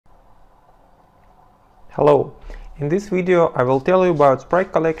Hello, in this video I will tell you about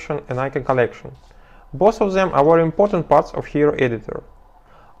Sprite Collection and Icon Collection. Both of them are very important parts of Hero Editor.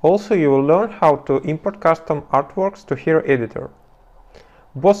 Also you will learn how to import custom artworks to Hero Editor.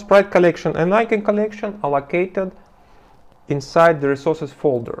 Both Sprite Collection and Icon Collection are located inside the resources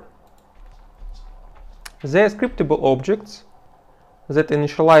folder. They are scriptable objects that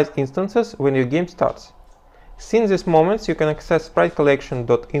initialize instances when your game starts. Since these moments, you can access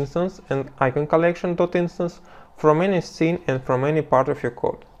SpriteCollection.Instance and IconCollection.Instance from any scene and from any part of your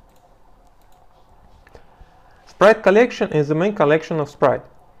code. Sprite Collection is the main collection of Sprite.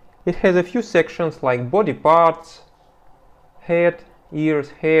 It has a few sections like body parts, head, ears,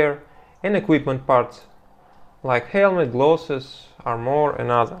 hair, and equipment parts like helmet, glasses, armor,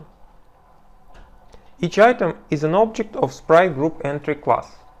 and other. Each item is an object of SpriteGroupEntry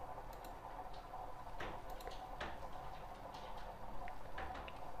class.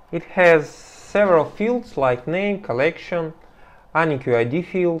 It has several fields like name, collection, unique ID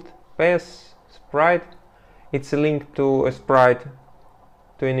field, path, sprite. It's a link to a sprite,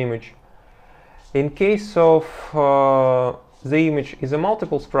 to an image. In case of the image is a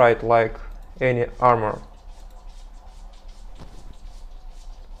multiple sprite like any armor.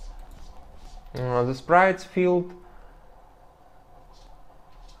 The sprites field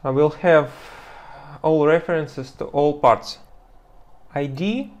will have all references to all parts.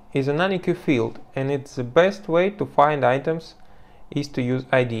 ID is an unique field, and it's the best way to find items is to use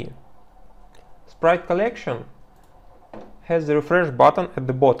ID. Sprite Collection has the refresh button at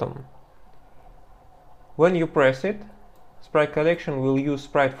the bottom. When you press it, Sprite Collection will use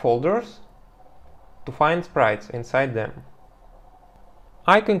sprite folders to find sprites inside them.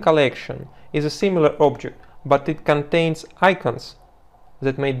 Icon Collection is a similar object, but it contains icons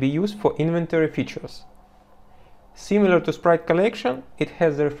that may be used for inventory features. Similar to Sprite Collection, it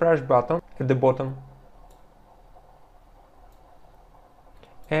has the refresh button at the bottom.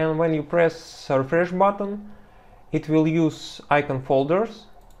 And when you press the refresh button, it will use icon folders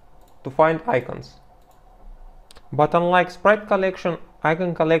to find icons. But unlike Sprite Collection,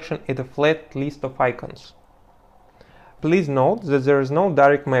 Icon Collection is a flat list of icons. Please note that there is no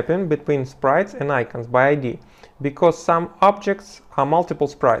direct mapping between sprites and icons by ID, because some objects are multiple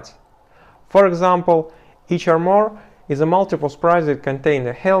sprites. For example, each armor is a multiple sprite that contains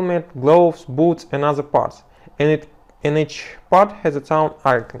a helmet, gloves, boots, and other parts, and each part has its own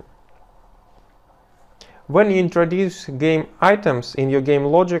icon. When you introduce game items in your game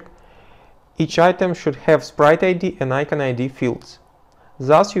logic, each item should have sprite ID and icon ID fields.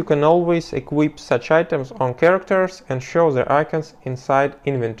 Thus, you can always equip such items on characters and show their icons inside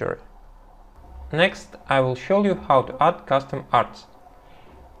inventory. Next, I will show you how to add custom arts.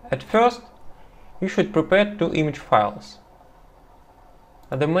 At first, you should prepare two image files.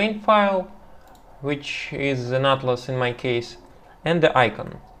 The main file, which is an atlas in my case, and the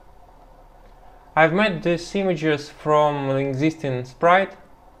icon. I've made these images from an existing sprite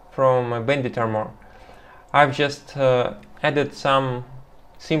from a bandit armor. I've just added some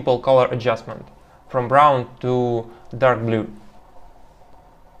simple color adjustment from brown to dark blue.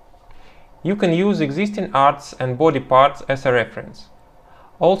 You can use existing arts and body parts as a reference.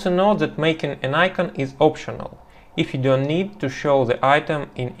 Also note that making an icon is optional, if you don't need to show the item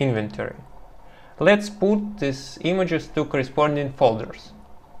in inventory. Let's put these images to corresponding folders.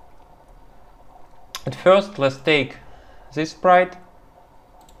 At first, let's take this sprite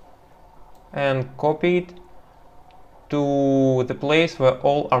and copy it to the place where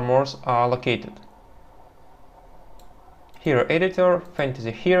all armors are located. Hero Editor, Fantasy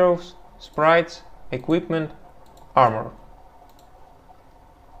Heroes, Sprites, Equipment, Armor.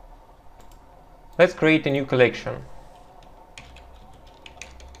 Let's create a new collection.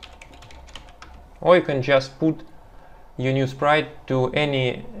 Or you can just put your new sprite to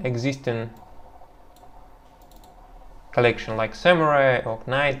any existing collection like Samurai or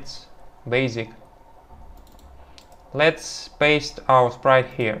Knights, Basic. Let's paste our sprite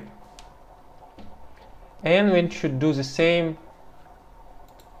here. And we should do the same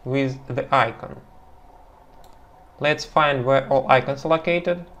with the icon. Let's find where all icons are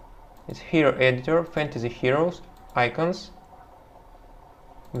located. It's Hero Editor, Fantasy Heroes, Icons,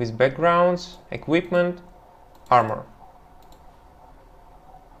 with backgrounds, equipment, armor.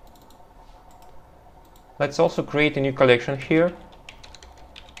 Let's also create a new collection here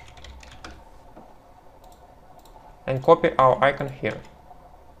and copy our icon here.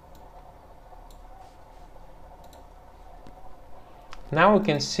 Now we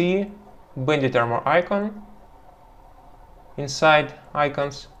can see bandit armor icon inside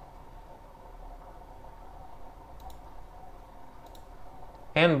icons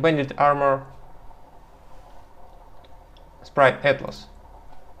and bandit armor Sprite Atlas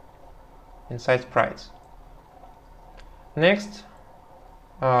inside Sprites. Next,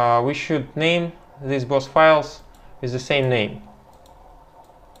 we should name these both files with the same name.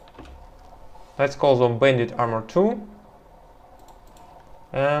 Let's call them Bandit Armor 2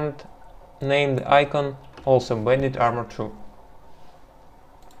 and name the icon also Bandit Armor 2.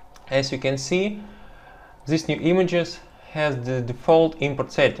 As you can see, these new images has the default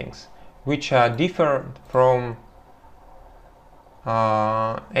import settings, which are different from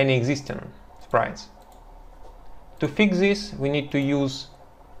any existing sprites. To fix this, we need to use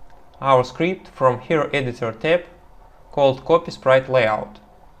our script from Hero Editor tab called Copy Sprite Layout.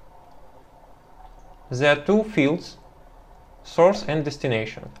 There are two fields, source and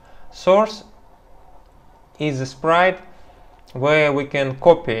destination. Source is the sprite where we can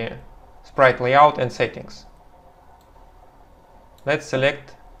copy sprite layout and settings. Let's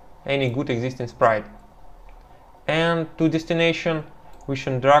select any good existing sprite. And to destination, we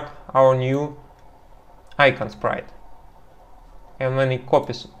should drag our new icon sprite. And when it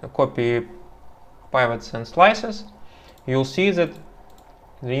copy pivots and slices, you'll see that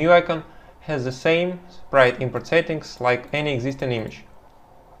the new icon has the same sprite import settings like any existing image.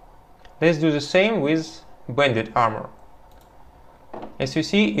 Let's do the same with Bandit Armor. As you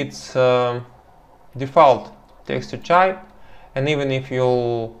see, it's default texture type, and even if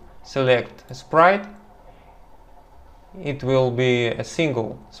you select a sprite, it will be a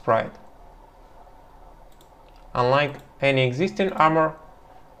single sprite, unlike any existing armor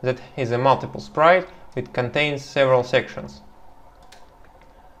that is a multiple sprite which contains several sections.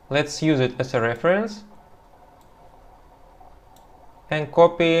 Let's use it as a reference and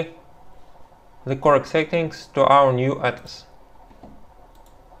copy the correct settings to our new atlas.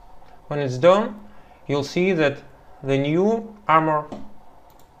 When it's done, you'll see that the new armor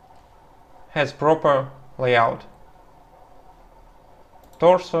has proper layout: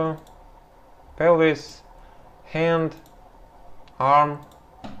 torso, pelvis, hand, arm,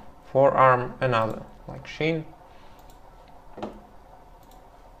 forearm, and other, like shin.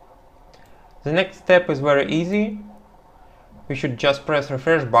 The next step is very easy. We should just press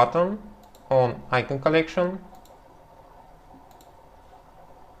refresh button on IconCollection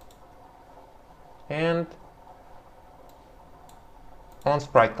and on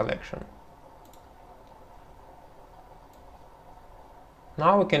Sprite Collection.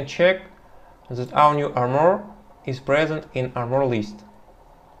 Now we can check that our new armor is present in armor list.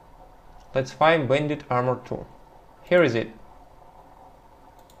 Let's find Bandit Armor 2. Here is it.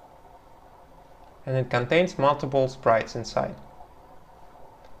 And it contains multiple sprites inside.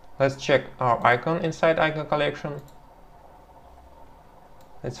 Let's check our icon inside IconCollection.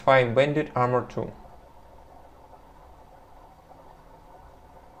 Let's find Bandit Armor 2.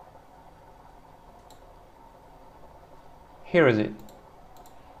 Here is it.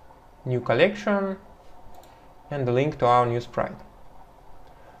 New collection and the link to our new sprite.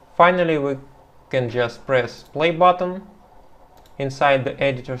 Finally, we can just press play button inside the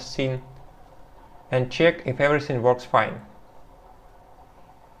editor scene and check if everything works fine.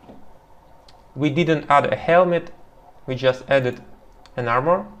 We didn't add a helmet, we just added an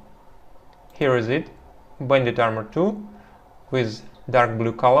armor. Here is it, Bandit Armor 2 with dark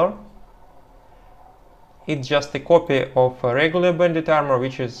blue color. It's just a copy of a regular Bandit Armor,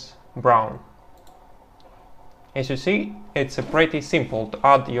 which is brown. As you see, it's pretty simple to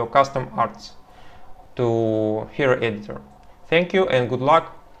add your custom arts to Hero Editor. Thank you and good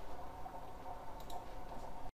luck